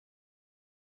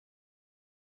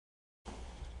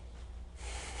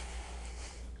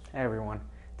Hey everyone,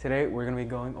 today we're going to be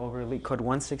going over Leetcode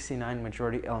 169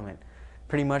 majority element.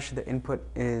 Pretty much the input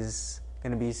is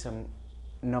going to be some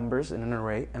numbers in an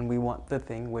array, and we want the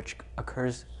thing which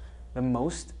occurs the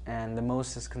most, and the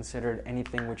most is considered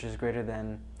anything which is greater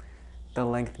than the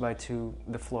length by 2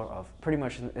 the floor of. Pretty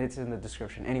much it's in the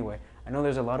description. Anyway, I know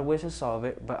there's a lot of ways to solve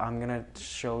it, but I'm going to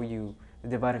show you the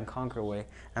divide and conquer way.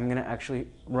 I'm going to actually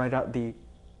write out the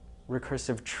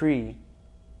recursive tree,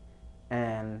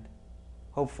 and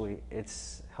hopefully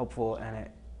it's helpful and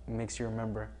it makes you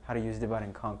remember how to use divide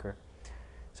and conquer.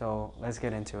 So let's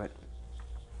get into it.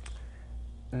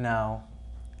 Now,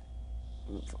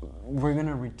 we're going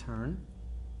to return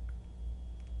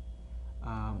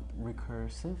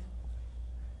recursive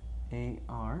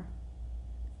AR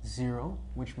 0,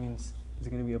 which means there's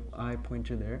going to be a I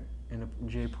pointer there and a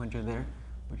J pointer there,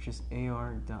 which is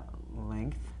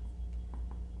AR.length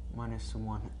minus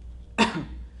 1.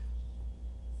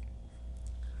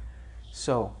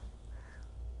 So,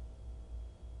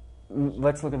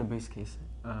 let's look at the base case.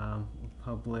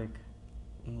 Public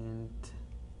int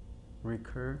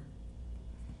recur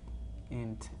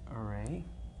int array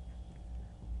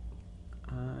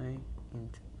I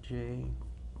int j.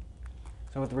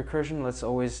 So with recursion, let's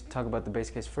always talk about the base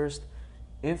case first.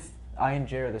 If I and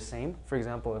j are the same, for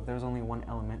example, if there's only one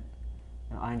element,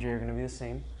 I and j are going to be the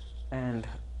same, and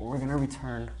we're going to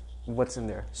return what's in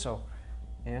there. So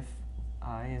if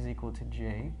I is equal to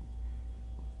j,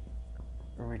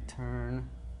 return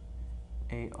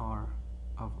AR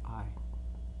of I.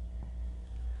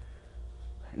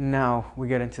 Now we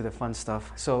get into the fun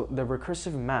stuff. So the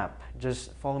recursive map,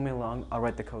 just follow me along, I'll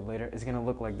write the code later, is going to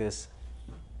look like this.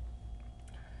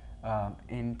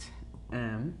 Int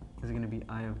m is going to be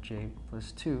I of j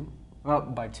plus 2, well,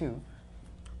 by 2,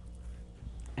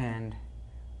 and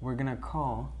we're going to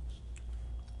call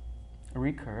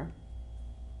recur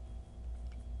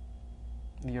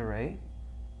the array.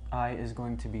 I is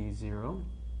going to be 0,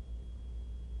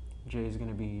 j is going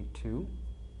to be 2.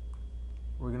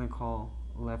 We're going to call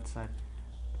left side.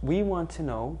 We want to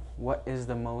know what is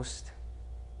the most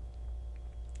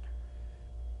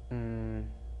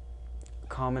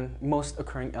common, most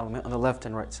occurring element on the left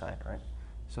and right side, right?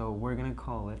 So we're going to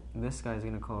call it, this guy is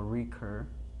going to call recur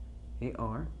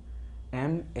AR.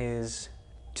 M is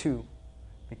 2,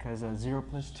 because 0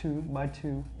 plus 2 by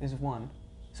 2 is 1.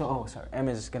 So, m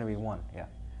is going to be 1, yeah.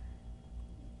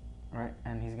 Right,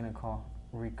 and he's going to call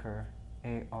recur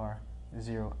AR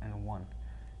 0 and 1.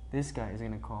 This guy is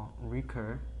going to call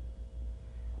recur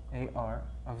AR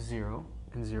of 0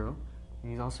 and 0.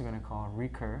 And he's also going to call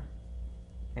recur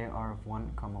AR of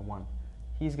 1, comma 1.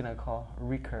 He's going to call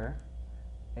recur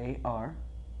AR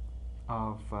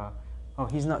of,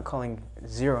 he's not calling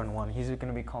 0 and 1. He's going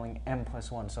to be calling m plus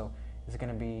 1. So it's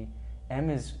going to be, m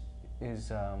is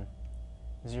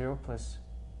 0 plus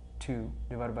 2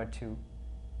 divided by 2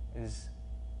 is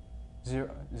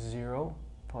 0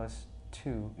 plus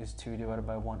 2 is 2 divided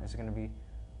by 1 is going to be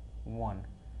 1.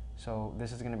 So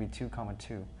this is going to be 2 comma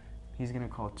 2. He's going to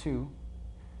call 2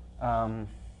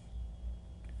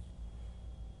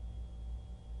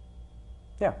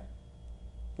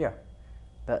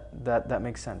 that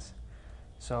makes sense.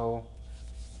 So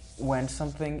when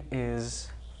something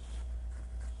is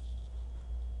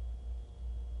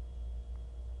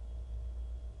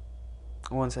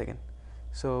one second.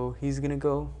 So he's going to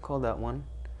go call that one.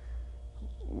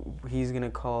 He's going to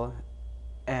call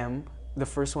m. The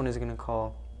first one is going to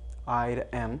call I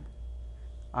to m,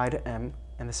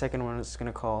 and the second one is going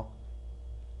to call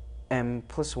m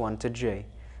plus 1 to j.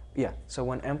 Yeah, so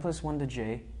when m plus 1 to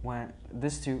j, when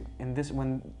this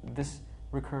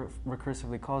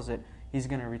recursively calls it, he's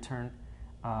going to return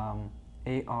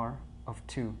AR of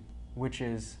 2, which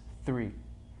is 3.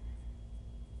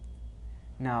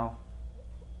 Now,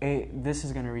 this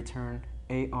is going to return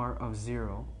AR of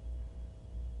 0,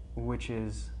 which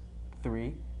is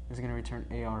 3. It's going to return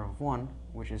AR of 1,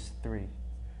 which is 3.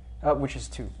 Which is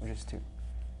 2.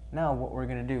 Now what we're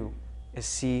going to do is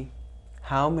see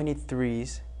how many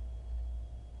 3s.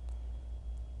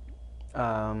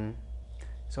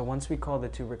 So once we call the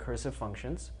two recursive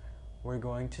functions, we're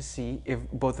going to see if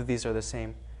both of these are the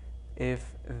same.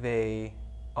 If they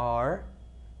are,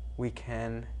 we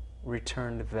can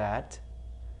return that.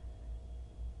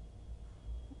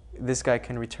 This guy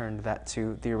can return that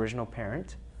to the original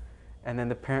parent, and then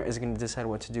the parent is going to decide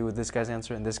what to do with this guy's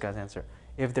answer and this guy's answer.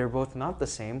 If they're both not the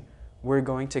same, we're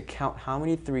going to count how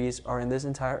many 3s are in this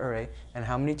entire array and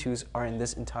how many 2s are in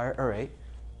this entire array,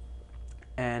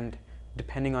 and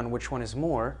depending on which one is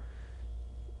more,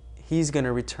 he's going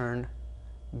to return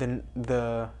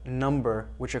the number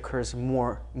which occurs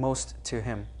most to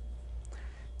him.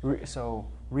 So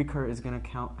recur is going to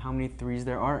count how many 3s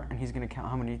there are, and he's going to count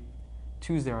how many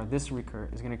 2s there are. This recur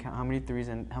is going to count how many 3s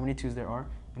and how many 2s there are,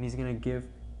 and he's going to give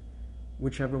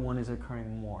whichever one is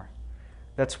occurring more.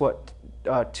 That's what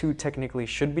 2 technically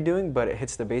should be doing, but it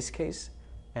hits the base case,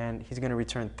 and he's going to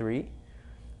return 3.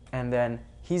 And then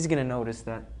he's going to notice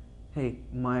that, hey,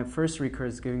 my first recur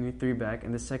is giving me 3 back,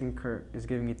 and the second recur is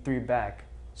giving me 3 back.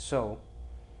 So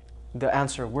the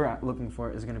answer we're looking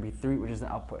for is going to be 3, which is the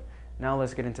output. Now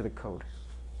let's get into the code.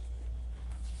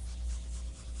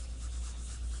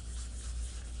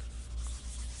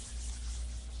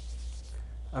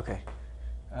 Okay,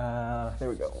 there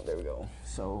we go.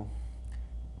 So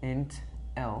int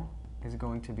L is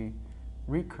going to be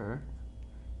recur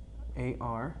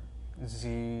AR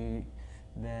Z,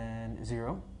 then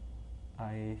 0,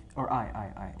 I,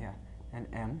 yeah, and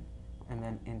M, and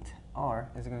then int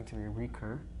R is going to be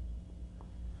recur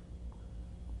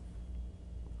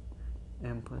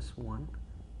M plus 1,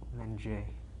 and then J.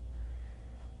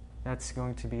 That's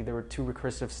going to be, there were 2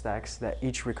 recursive stacks that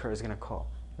each recur is going to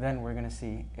call. Then we're going to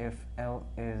see if L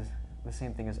is the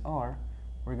same thing as R,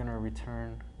 we're going to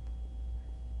return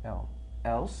L.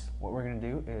 Else, what we're going to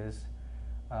do is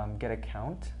get a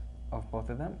count of both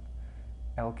of them.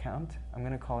 L count, I'm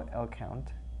going to call it L count,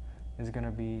 is going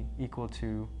to be equal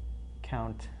to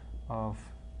count of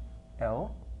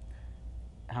L.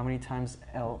 How many times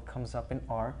L comes up in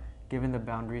R, given the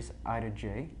boundaries I to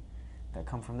J that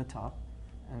come from the top.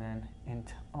 And then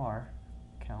int R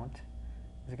count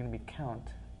is going to be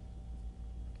count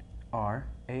R,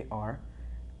 AR,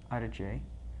 I to J.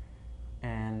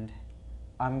 And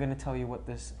I'm going to tell you what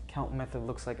this count method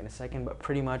looks like in a second, but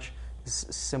pretty much this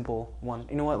simple one.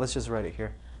 You know what? Let's just write it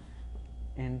here.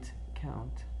 Int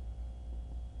count.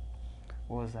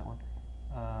 What was that one?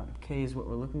 K is what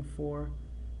we're looking for.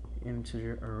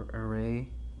 Integer array.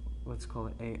 Let's call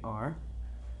it AR.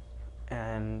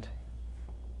 And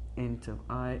int of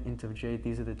I, int of J.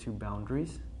 These are the 2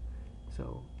 boundaries.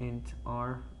 So int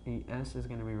RES is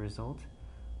going to be result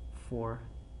for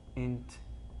int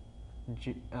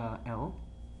L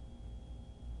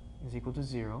is equal to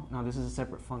 0. Now this is a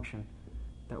separate function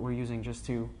that we're using just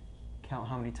to count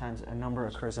how many times a number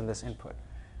occurs in this input.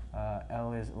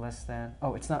 L is less than,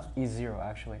 oh, it's not E0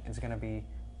 actually, it's going to be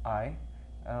I,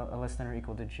 less than or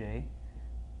equal to J,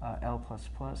 L plus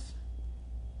plus.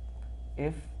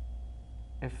 If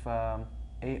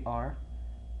AR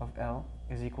of L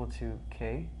is equal to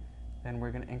K, then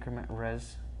we're going to increment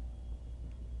res,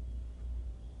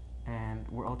 and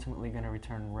we're ultimately going to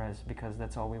return res because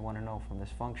that's all we want to know from this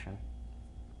function.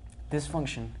 This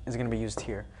function is going to be used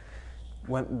here.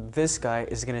 When this guy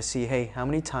is going to see, hey, how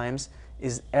many times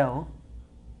is L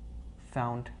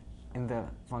found in the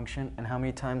function, and how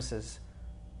many times is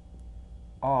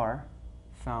R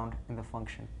found in the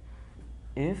function.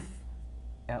 If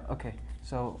L, okay,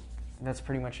 so that's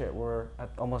pretty much it. We're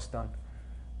almost done.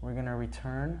 We're going to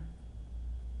return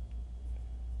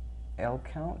L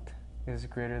count is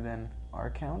greater than R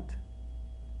count.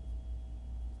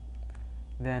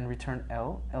 Then return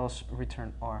L, else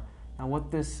return R. Now what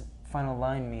this final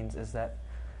line means is that,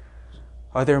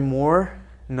 are there more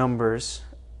numbers,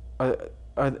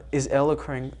 is L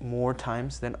occurring more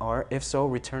times than R? If so,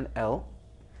 return L,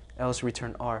 else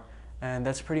return R. And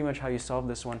that's pretty much how you solve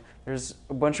this one. There's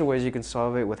a bunch of ways you can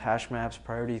solve it with hash maps,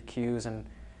 priority queues, and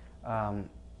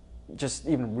just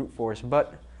even brute force.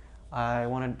 But I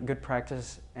wanted good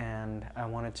practice, and I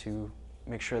wanted to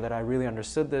make sure that I really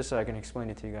understood this so I can explain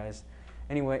it to you guys.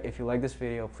 Anyway, if you like this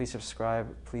video, please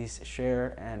subscribe, please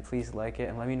share, and please like it,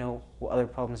 and let me know what other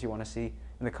problems you want to see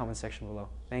in the comment section below.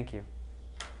 Thank you.